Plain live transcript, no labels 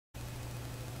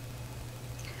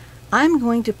I'm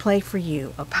going to play for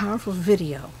you a powerful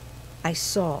video I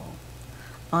saw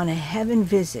on a heaven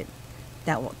visit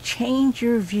that will change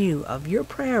your view of your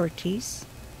priorities,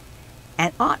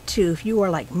 and ought to if you are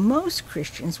like most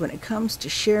Christians when it comes to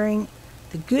sharing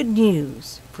the good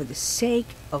news for the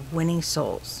sake of winning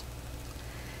souls.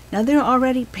 Now, there are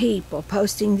already people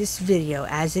posting this video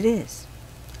as it is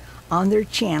on their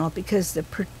channel because the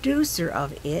producer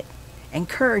of it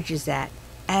encourages that,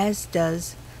 as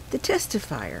does the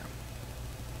testifier.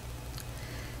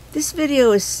 This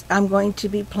video I'm going to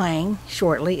be playing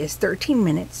shortly is 13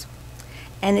 minutes,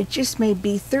 and it just may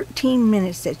be 13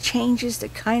 minutes that changes the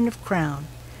kind of crown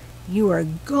you are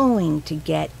going to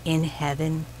get in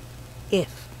heaven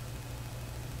if.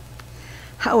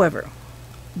 However,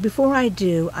 before I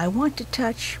do, I want to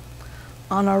touch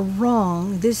on a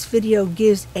wrong this video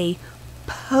gives a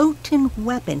potent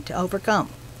weapon to overcome,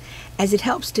 as it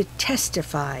helps to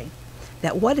testify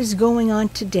that what is going on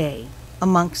today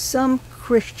amongst some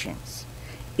Christians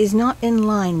is not in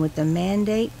line with the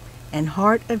mandate and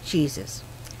heart of Jesus,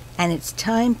 and it's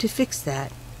time to fix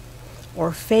that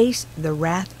or face the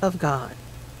wrath of God.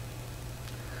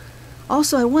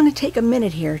 Also, I want to take a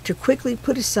minute here to quickly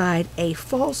put aside a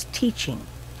false teaching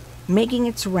making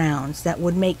its rounds that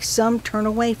would make some turn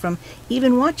away from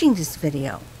even watching this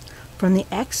video, from the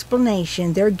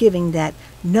explanation they're giving that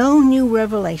no new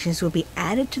revelations will be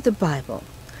added to the Bible,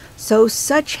 so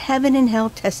such heaven and hell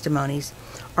testimonies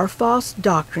are false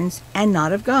doctrines and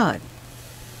not of God.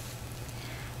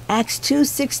 Acts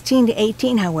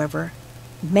 2:16-18, however,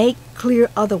 make clear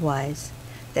otherwise,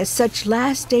 that such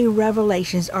last-day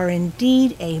revelations are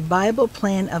indeed a Bible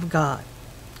plan of God.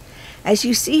 As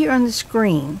you see here on the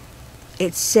screen,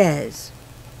 it says,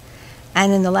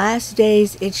 "And in the last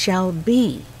days it shall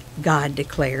be, God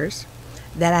declares,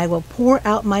 that I will pour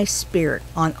out my Spirit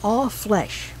on all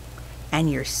flesh, and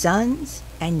your sons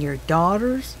and your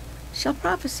daughters shall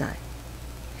prophesy,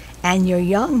 and your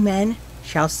young men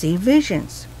shall see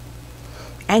visions,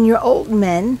 and your old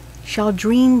men shall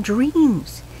dream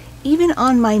dreams, even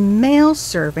on my male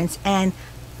servants and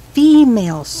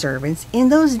female servants. In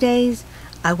those days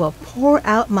I will pour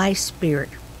out my Spirit,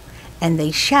 and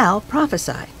they shall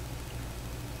prophesy."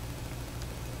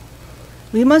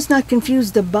 We must not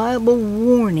confuse the Bible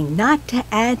warning not to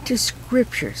add to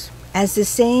scriptures as the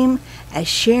same as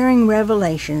sharing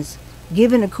revelations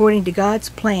given according to God's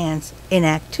plans in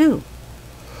Act 2.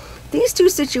 These two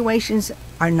situations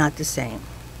are not the same.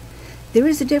 There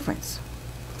is a difference.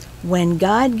 When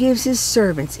God gives his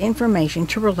servants information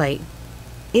to relate,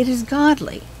 it is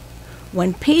godly.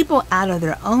 When people out of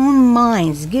their own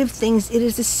minds give things, it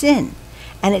is a sin,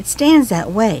 and it stands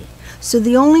that way. So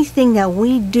the only thing that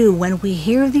we do when we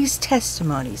hear these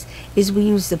testimonies is we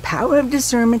use the power of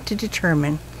discernment to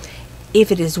determine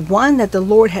if it is one that the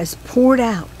Lord has poured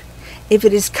out, if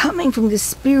it is coming from the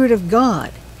Spirit of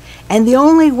God. And the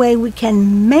only way we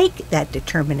can make that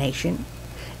determination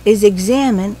is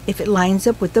examine if it lines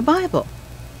up with the Bible.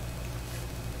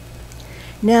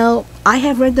 Now, I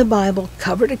have read the Bible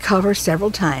cover to cover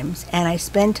several times, and I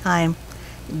spend time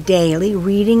daily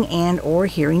reading and or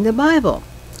hearing the Bible.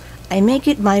 I make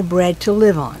it my bread to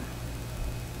live on.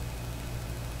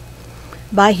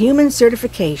 By human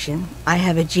certification, I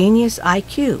have a genius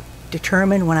IQ,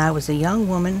 determined when I was a young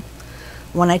woman,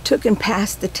 when I took and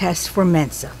passed the test for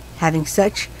Mensa. Having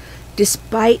such,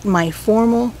 despite my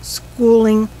formal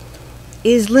schooling,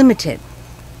 is limited.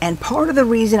 And part of the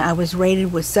reason I was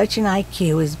rated with such an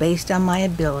IQ is based on my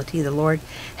ability the Lord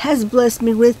has blessed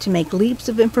me with to make leaps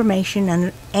of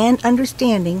information and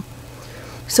understanding,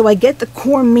 so I get the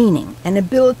core meaning, an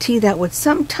ability that would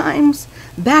sometimes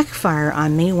backfire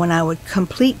on me when I would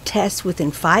complete tests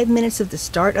within 5 minutes of the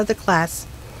start of the class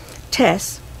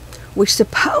tests, which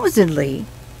supposedly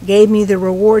gave me the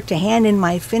reward to hand in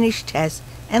my finished test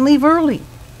and leave early.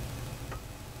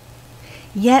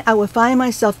 Yet I would find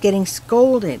myself getting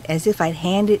scolded as if I'd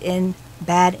handed in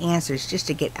bad answers just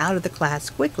to get out of the class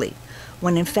quickly,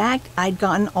 when in fact I'd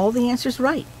gotten all the answers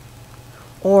right.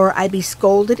 Or I'd be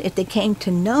scolded if they came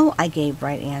to know I gave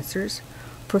right answers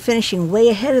for finishing way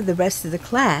ahead of the rest of the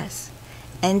class,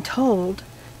 and told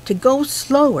to go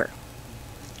slower,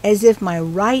 as if my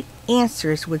right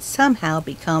answers would somehow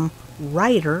become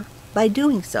righter by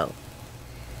doing so.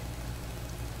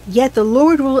 Yet the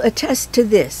Lord will attest to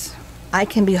this. I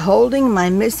can be holding my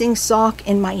missing sock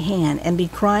in my hand and be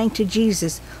crying to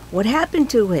Jesus, "What happened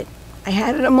to it? I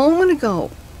had it a moment ago."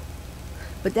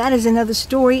 But that is another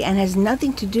story and has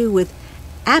nothing to do with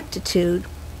aptitude,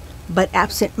 but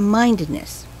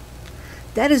absent-mindedness.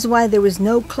 That is why there was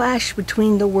no clash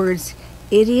between the words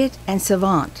idiot and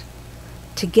savant.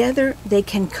 Together they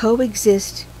can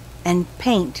coexist and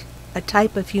paint a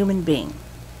type of human being.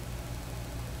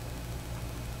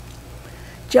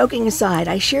 Joking aside,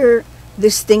 I share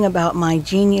this thing about my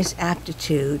genius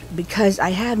aptitude because I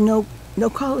have no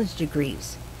college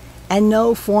degrees and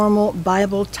no formal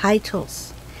Bible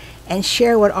titles, and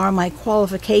share what are my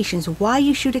qualifications, why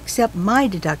you should accept my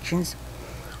deductions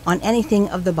on anything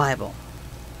of the Bible.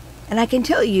 And I can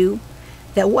tell you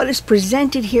that what is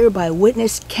presented here by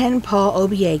Witness Kenpaul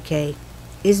Obieke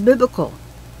is biblical,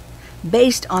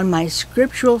 based on my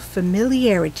scriptural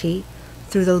familiarity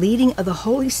through the leading of the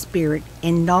Holy Spirit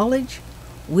in knowledge,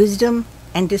 wisdom,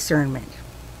 and discernment.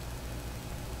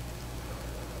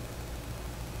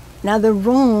 Now, the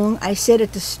wrong I said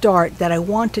at the start that I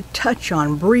want to touch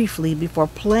on briefly before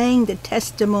playing the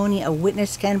testimony of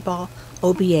Witness Kenpaul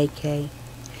Obieke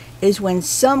is when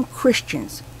some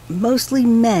Christians, mostly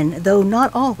men, though not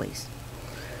always,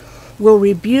 will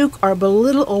rebuke or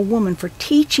belittle a woman for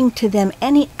teaching to them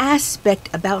any aspect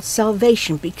about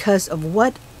salvation because of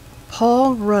what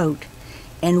Paul wrote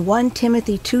in 1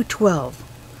 Timothy 2:12,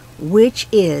 which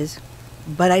is,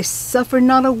 "But I suffer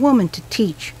not a woman to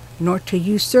teach, nor to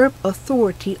usurp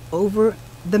authority over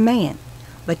the man,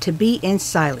 but to be in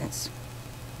silence."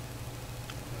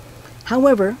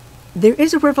 However, there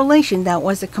is a revelation that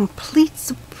was a complete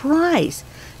surprise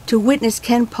to Witness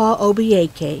Kenpaul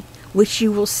Obieke, which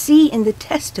you will see in the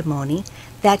testimony,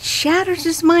 that shatters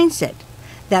his mindset,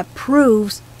 that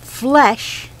proves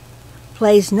flesh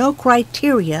plays no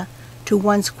criteria to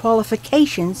one's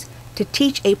qualifications to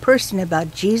teach a person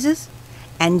about Jesus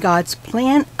and God's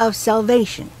plan of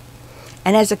salvation,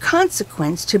 and as a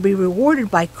consequence to be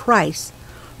rewarded by Christ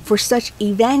for such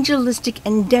evangelistic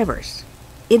endeavors.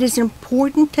 It is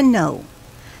important to know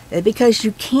that because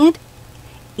you can't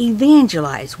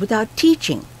evangelize without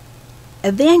teaching,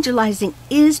 evangelizing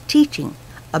is teaching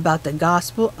about the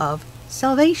gospel of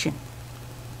salvation.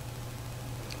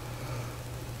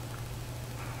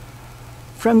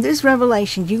 From this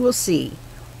revelation, you will see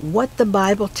what the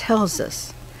Bible tells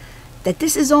us, that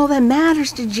this is all that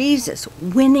matters to Jesus,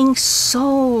 winning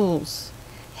souls.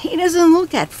 He doesn't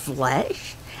look at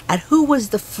flesh, at who was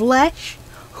the flesh,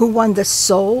 who won the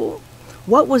soul,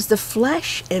 what was the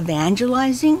flesh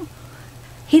evangelizing.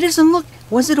 He doesn't look,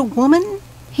 was it a woman?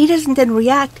 He doesn't then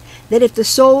react that if the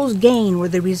souls gained were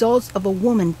the results of a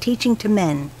woman teaching to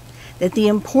men, that the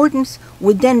importance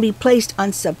would then be placed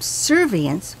on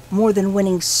subservience more than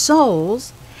winning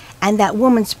souls, and that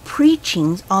woman's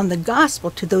preachings on the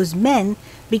gospel to those men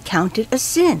be counted a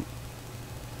sin.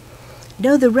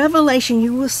 No, the revelation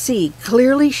you will see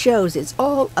clearly shows it's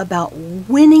all about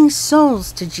winning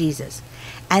souls to Jesus,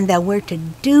 and that we're to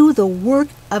do the work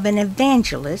of an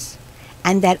evangelist,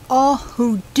 and that all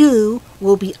who do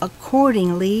will be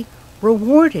accordingly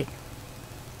rewarded.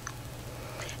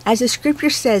 As the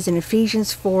scripture says in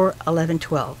Ephesians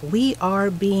 4:11-12, we are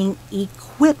being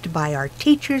equipped by our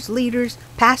teachers, leaders,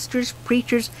 pastors,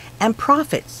 preachers, and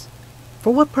prophets.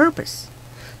 For what purpose?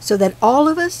 So that all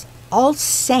of us, all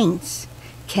saints,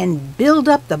 can build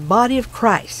up the body of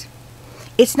Christ.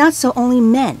 It's not so only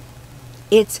men,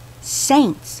 it's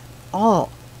saints,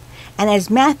 all. And as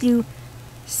Matthew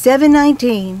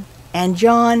 7:19 and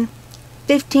John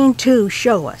 15:2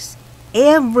 show us,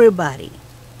 everybody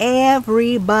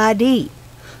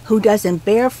who doesn't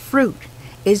bear fruit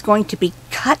is going to be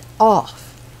cut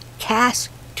off, cast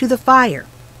to the fire.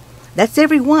 That's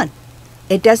everyone.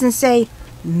 It doesn't say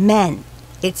men.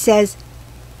 It says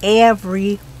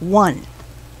everyone.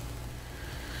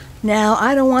 Now,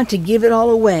 I don't want to give it all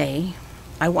away.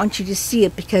 I want you to see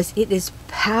it because it is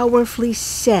powerfully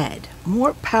said,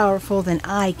 more powerful than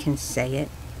I can say it.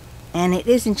 And it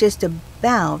isn't just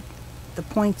about the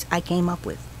points I came up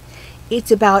with.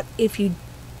 It's about if you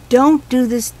don't do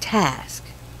this task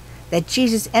that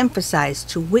Jesus emphasized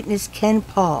to Witness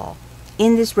Kenpaul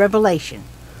in this revelation,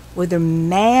 whether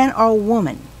man or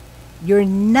woman, you're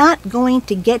not going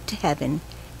to get to heaven,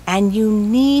 and you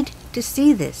need to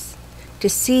see this, to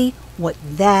see what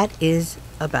that is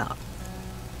about.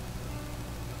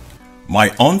 My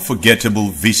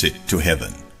unforgettable visit to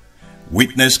heaven.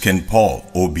 Witness Kenpaul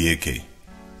Obieke.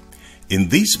 In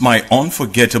this my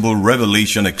unforgettable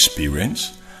revelation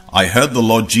experience, I heard the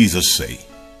Lord Jesus say,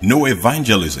 no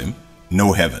evangelism,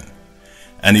 no heaven.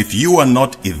 And if you are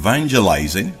not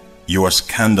evangelizing, you are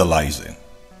scandalizing.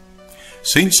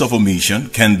 Sins of omission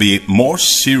can be more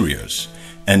serious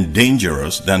and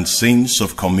dangerous than sins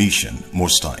of commission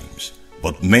most times,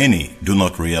 but many do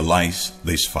not realize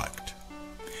this fact.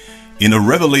 In a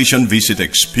revelation visit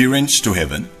experience to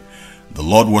heaven, the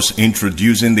Lord was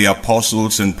introducing the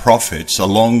apostles and prophets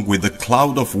along with a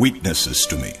cloud of witnesses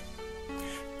to me.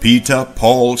 Peter,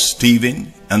 Paul,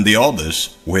 Stephen, and the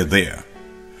others were there.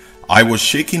 I was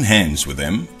shaking hands with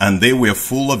them, and they were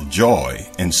full of joy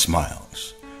and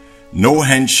smiles. No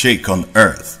handshake on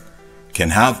earth can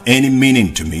have any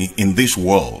meaning to me in this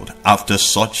world after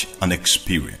such an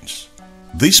experience.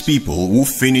 These people who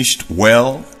finished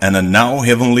well and are now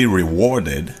heavenly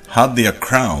rewarded had their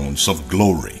crowns of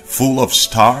glory, full of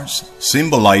stars,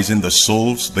 symbolizing the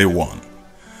souls they won.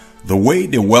 The way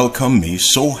they welcomed me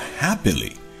so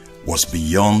happily was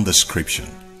beyond description.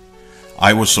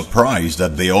 I was surprised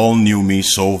that they all knew me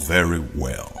so very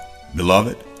well.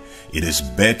 Beloved, it is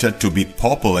better to be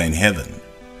popular in heaven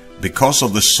because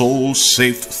of the souls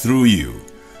saved through you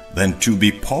than to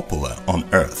be popular on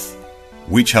earth,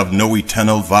 which have no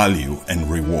eternal value and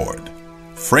reward.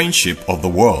 Friendship of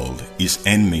the world is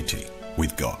enmity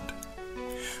with God.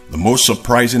 The most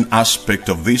surprising aspect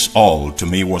of this all to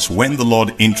me was when the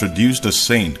Lord introduced a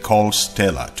saint called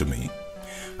Stella to me,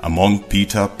 among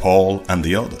Peter, Paul, and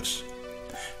the others.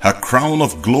 Her crown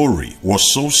of glory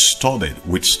was so studded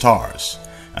with stars,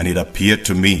 and it appeared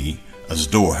to me as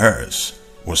though hers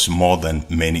was more than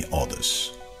many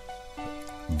others.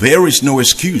 There is no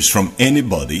excuse from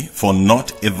anybody for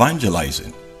not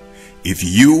evangelizing. If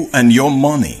you and your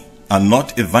money are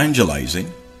not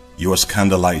evangelizing, you are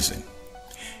scandalizing.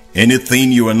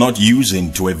 Anything you are not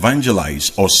using to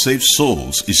evangelize or save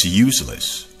souls is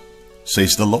useless,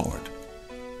 says the Lord.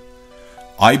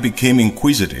 I became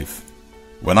inquisitive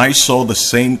when I saw the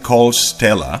saint called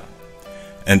Stella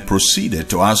and proceeded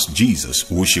to ask Jesus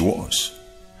who she was,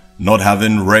 not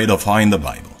having read of her in the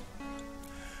Bible.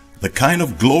 The kind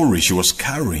of glory she was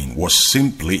carrying was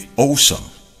simply awesome.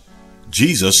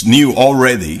 Jesus knew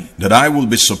already that I will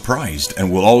be surprised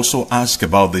and will also ask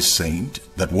about this saint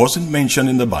that wasn't mentioned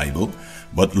in the Bible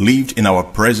but lived in our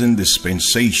present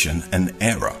dispensation and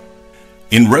era.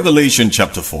 In Revelation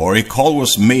chapter 4, a call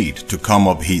was made to come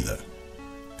up hither.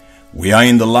 We are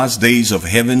in the last days of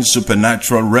heaven's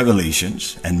supernatural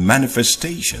revelations and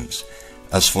manifestations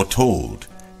as foretold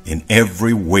in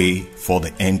every way for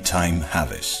the end-time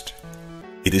harvest.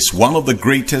 It is one of the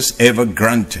greatest ever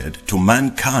granted to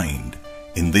mankind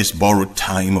in this borrowed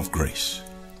time of grace.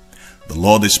 The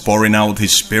Lord is pouring out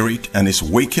His Spirit and is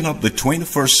waking up the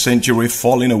 21st century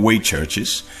falling away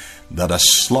churches that are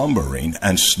slumbering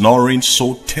and snoring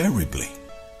so terribly.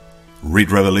 Read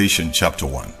Revelation chapter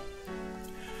 1.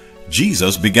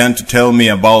 Jesus began to tell me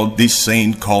about this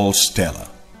saint called Stella.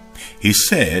 He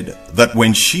said that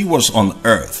when she was on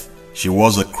earth, she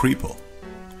was a cripple.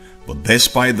 But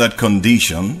despite that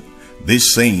condition,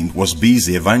 this saint was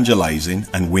busy evangelizing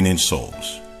and winning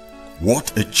souls.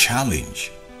 What a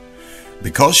challenge!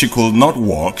 Because she could not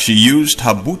walk, she used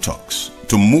her buttocks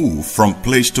to move from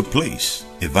place to place,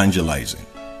 evangelizing.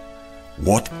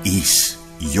 What is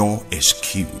your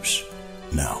excuse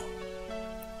now?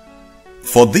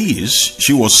 For this,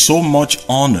 she was so much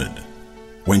honored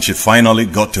when she finally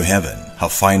got to heaven, her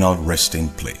final resting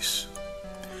place.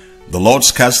 The Lord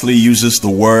scarcely uses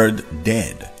the word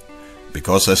dead,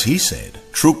 because as He said,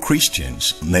 true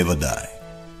Christians never die.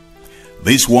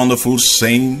 This wonderful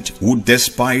saint, who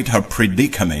despite her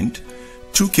predicament,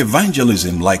 took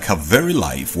evangelism like her very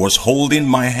life, was holding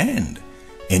my hand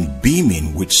and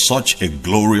beaming with such a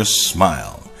glorious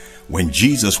smile when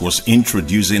Jesus was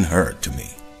introducing her to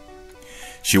me.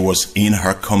 She was in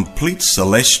her complete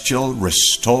celestial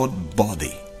restored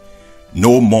body,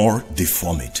 no more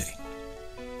deformity.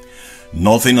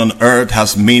 Nothing on earth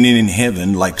has meaning in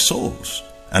heaven like souls,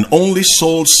 and only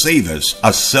soul savers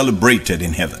are celebrated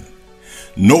in heaven.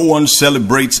 No one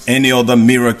celebrates any other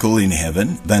miracle in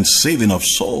heaven than saving of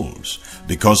souls,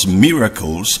 because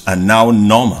miracles are now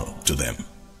normal to them.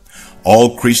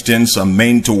 All Christians are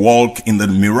meant to walk in the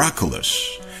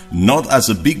miraculous, not as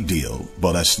a big deal,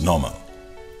 but as normal.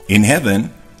 In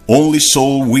heaven, only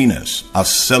soul winners are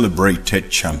celebrated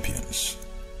champions.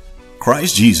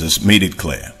 Christ Jesus made it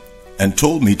clear and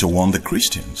told me to warn the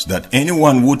Christians that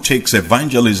anyone who takes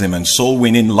evangelism and soul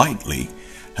winning lightly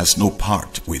has no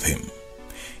part with Him.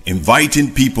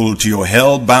 Inviting people to your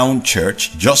hell-bound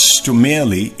church just to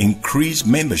merely increase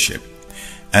membership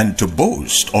and to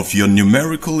boast of your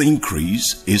numerical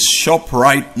increase is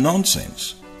ShopRite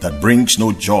nonsense that brings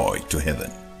no joy to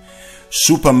heaven.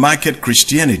 Supermarket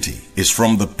Christianity is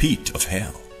from the pit of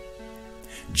hell.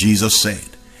 Jesus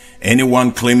said,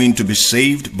 anyone claiming to be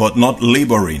saved but not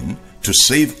laboring to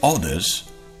save others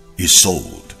is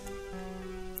sold.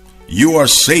 You are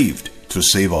saved to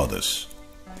save others.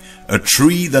 A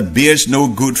tree that bears no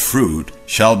good fruit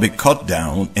shall be cut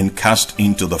down and cast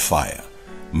into the fire.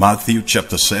 Matthew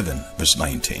chapter 7 verse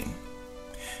 19.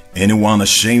 Anyone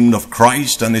ashamed of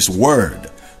Christ and His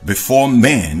word before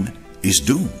men is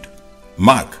doomed.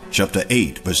 Mark chapter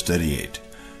 8 verse 38.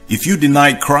 If you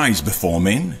deny Christ before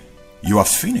men, you are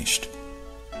finished.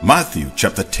 Matthew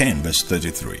chapter 10 verse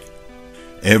 33.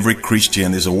 Every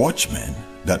Christian is a watchman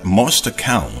that must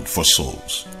account for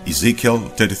souls. Ezekiel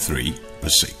 33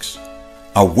 verse 6.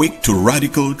 Awake to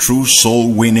radical true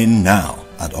soul winning now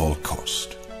at all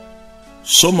cost.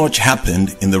 So much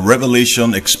happened in the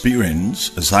revelation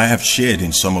experience as I have shared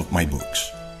in some of my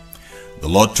books. The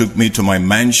Lord took me to my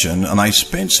mansion and I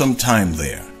spent some time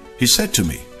there. He said to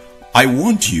me, I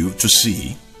want you to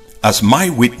see as my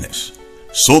witness,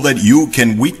 so that you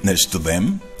can witness to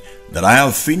them that I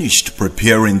have finished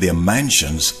preparing their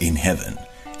mansions in heaven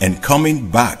and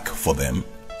coming back for them,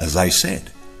 as I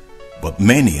said, but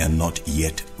many are not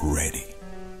yet ready.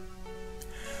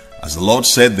 As the Lord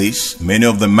said this, many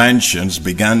of the mansions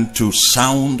began to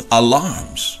sound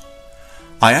alarms.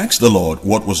 I asked the Lord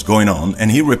what was going on,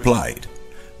 and He replied,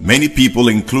 many people,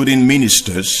 including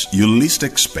ministers you least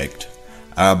expect,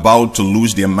 are about to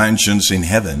lose their mansions in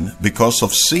heaven because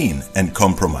of sin and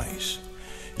compromise.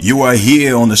 You are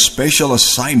here on a special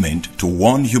assignment to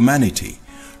warn humanity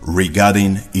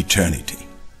regarding eternity.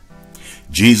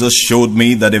 Jesus showed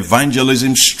me that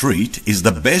Evangelism Street is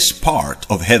the best part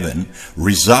of heaven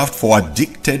reserved for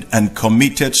addicted and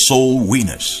committed soul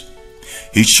winners.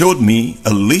 He showed me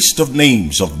a list of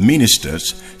names of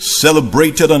ministers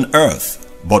celebrated on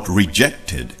earth but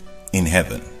rejected in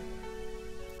heaven.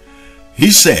 He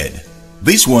said,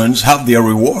 these ones have their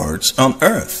rewards on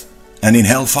earth and in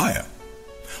hellfire.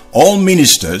 All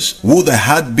ministers who the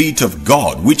heartbeat of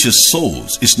God, which is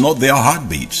souls, is not their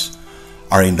heartbeats,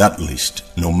 are in that list,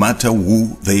 no matter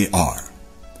who they are.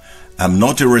 I'm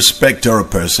not a respecter of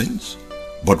persons,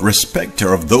 but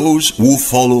respecter of those who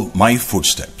follow my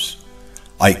footsteps.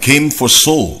 I came for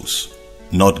souls,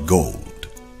 not gold.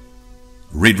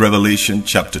 Read Revelation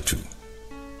chapter 2.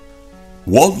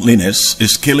 Worldliness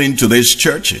is killing today's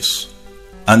churches,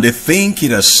 and they think it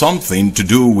has something to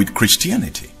do with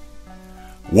Christianity.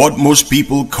 What most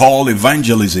people call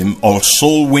evangelism or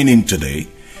soul winning today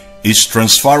is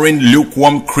transferring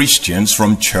lukewarm Christians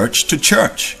from church to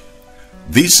church.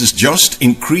 This is just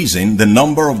increasing the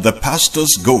number of the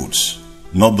pastor's goats,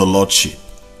 not the Lord's sheep,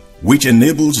 which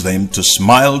enables them to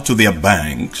smile to their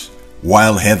banks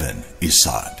while heaven is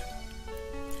sad.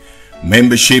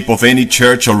 Membership of any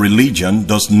church or religion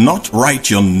does not write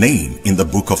your name in the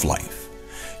book of life.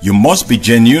 You must be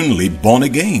genuinely born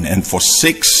again and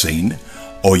forsake sin,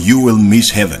 or you will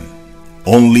miss heaven.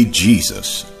 Only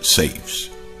Jesus saves.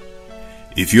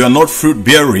 If you are not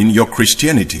fruit-bearing, your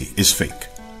Christianity is fake.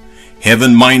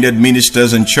 Heaven-minded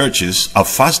ministers and churches are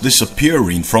fast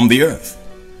disappearing from the earth.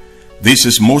 This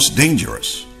is most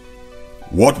dangerous.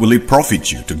 What will it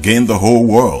profit you to gain the whole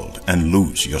world and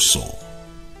lose your soul?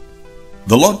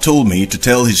 The Lord told me to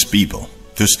tell His people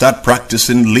to start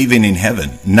practicing living in heaven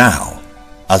now,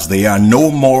 as they are no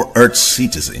more earth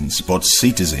citizens, but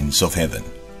citizens of heaven.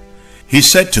 He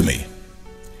said to me,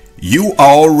 you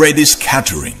are already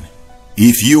scattering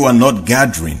if you are not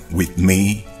gathering with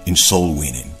me in soul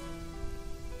winning.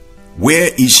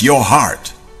 Where is your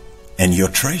heart and your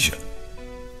treasure?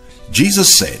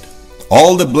 Jesus said,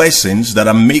 all the blessings that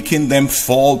are making them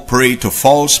fall prey to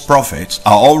false prophets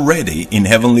are already in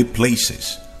heavenly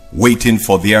places, waiting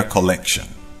for their collection.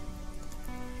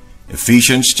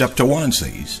 Ephesians chapter 1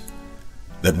 says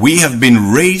that we have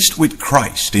been raised with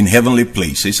Christ in heavenly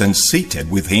places and seated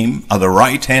with Him at the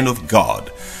right hand of God,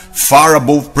 far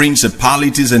above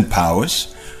principalities and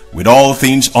powers, with all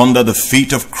things under the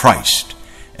feet of Christ,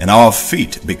 and our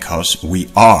feet because we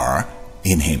are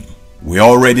in Him. We are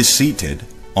already seated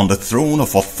on the throne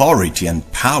of authority and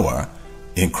power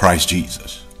in Christ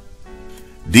Jesus.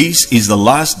 This is the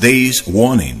last day's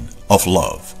warning of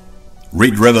love.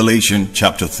 Read Revelation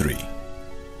chapter 3.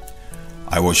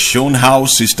 I was shown how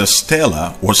Sister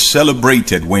Stella was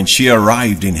celebrated when she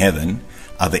arrived in heaven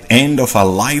at the end of her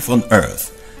life on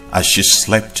earth as she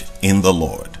slept in the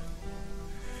Lord.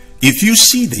 If you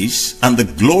see this and the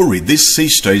glory this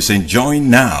sister is enjoying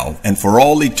now and for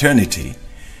all eternity,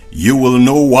 you will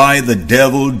know why the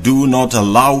devil do not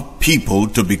allow people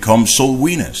to become soul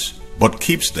winners, but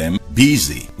keeps them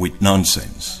busy with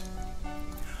nonsense.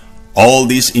 All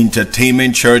these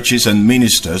entertainment churches and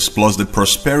ministers plus the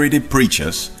prosperity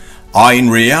preachers are in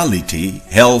reality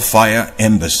hellfire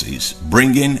embassies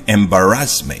bringing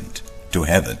embarrassment to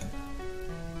heaven.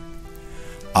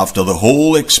 After the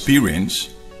whole experience,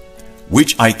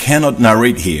 which I cannot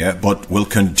narrate here but will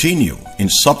continue in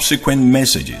subsequent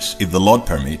messages if the Lord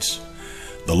permits,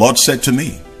 the Lord said to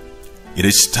me, it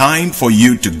is time for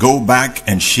you to go back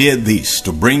and share this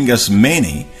to bring as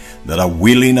many that are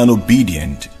willing and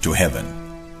obedient to heaven.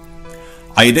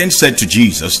 I then said to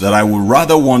Jesus that I would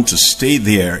rather want to stay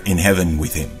there in heaven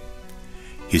with him.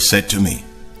 He said to me,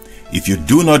 "If you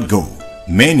do not go,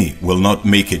 many will not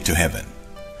make it to heaven.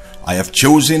 I have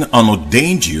chosen and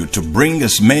ordained you to bring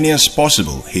as many as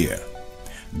possible here.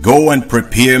 Go and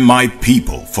prepare my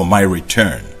people for my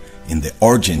return in the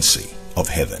urgency of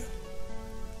heaven.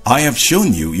 I have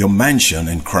shown you your mansion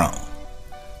and crown.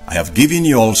 I have given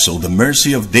you also the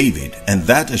mercy of David, and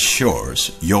that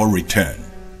assures your return.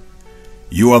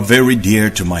 You are very dear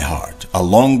to my heart,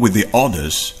 along with the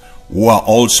others who are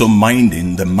also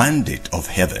minding the mandate of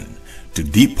heaven to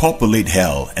depopulate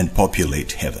hell and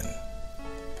populate heaven.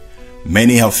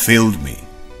 Many have failed me,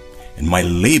 and my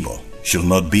labor shall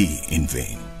not be in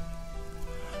vain.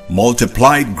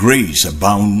 Multiplied grace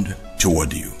abound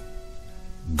toward you.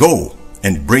 Go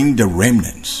and bring the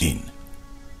remnants in."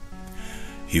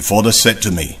 He further said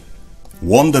to me,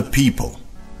 "Warn the people.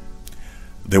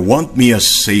 They want me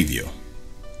as Savior,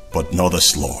 but not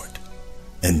as Lord,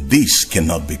 and this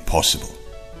cannot be possible."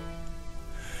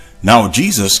 Now,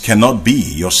 Jesus cannot be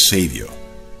your Savior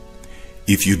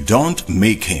if you don't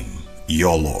make him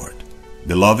your Lord.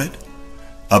 Beloved,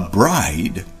 a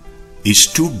bride is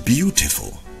too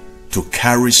beautiful to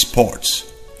carry spots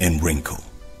and wrinkle.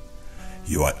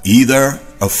 You are either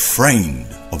a friend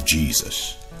of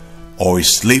Jesus or a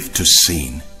slave to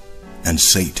sin and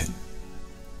Satan.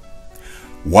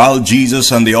 While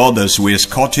Jesus and the others were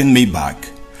escorting me back,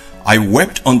 I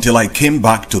wept until I came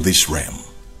back to this realm.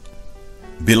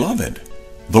 Beloved,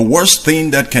 the worst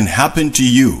thing that can happen to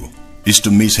you is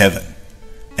to miss heaven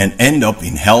and end up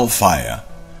in hellfire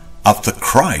after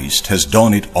Christ has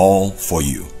done it all for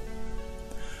you.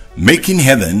 Making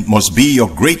heaven must be your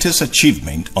greatest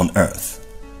achievement on earth.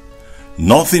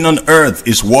 Nothing on earth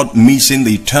is worth missing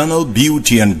the eternal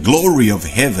beauty and glory of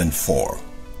heaven for.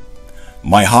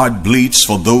 My heart bleeds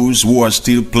for those who are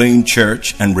still playing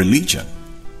church and religion.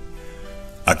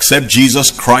 Accept Jesus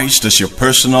Christ as your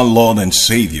personal Lord and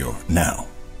Savior now.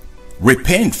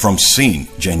 Repent from sin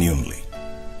genuinely.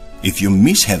 If you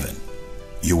miss heaven,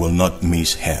 you will not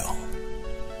miss hell.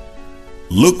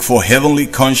 Look for heavenly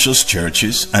conscious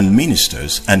churches and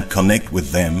ministers and connect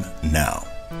with them now.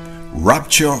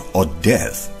 Rapture or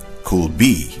death could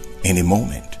be any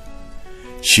moment.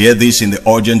 Share this in the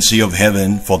urgency of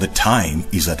heaven, for the time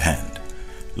is at hand.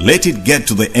 Let it get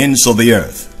to the ends of the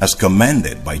earth as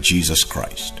commanded by Jesus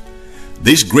Christ.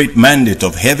 This great mandate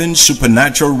of heaven's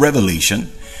supernatural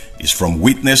revelation is from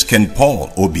Witness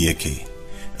Kenpaul Obieke,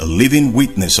 a living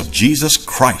witness of Jesus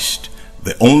Christ,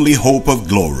 the only hope of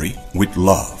glory, with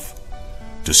love,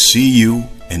 to see you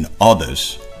and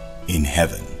others in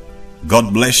heaven.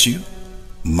 God bless you.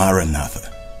 Maranatha.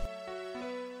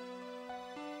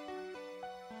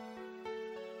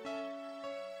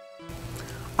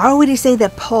 Are we to say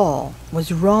that Paul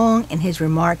was wrong in his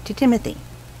remark to Timothy?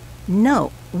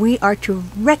 No, we are to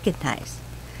recognize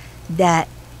that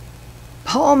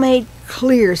Paul made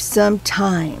clear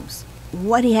sometimes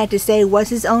what he had to say was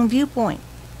his own viewpoint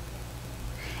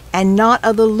and not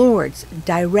of the Lord's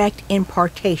direct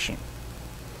impartation.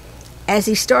 As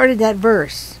he started that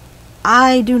verse,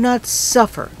 "I do not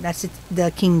suffer," that's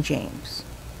the King James.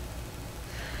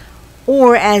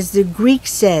 Or as the Greek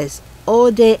says,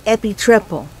 "ode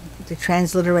epitrepo," the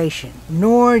transliteration,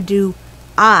 "nor do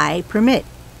I permit."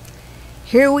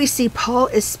 Here we see Paul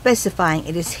is specifying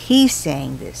it is he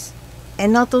saying this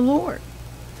and not the Lord.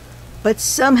 But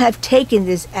some have taken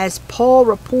this as Paul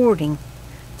reporting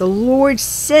the Lord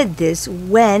said this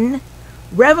when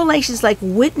revelations like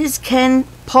Witness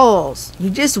Kenpaul's you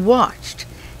just watched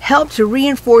help to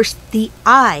reinforce the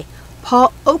I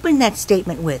Paul opened that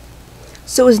statement with,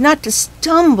 so as not to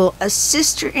stumble a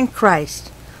sister in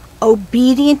Christ,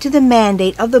 obedient to the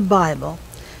mandate of the Bible,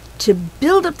 to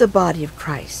build up the body of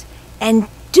Christ and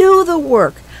do the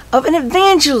work of an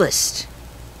evangelist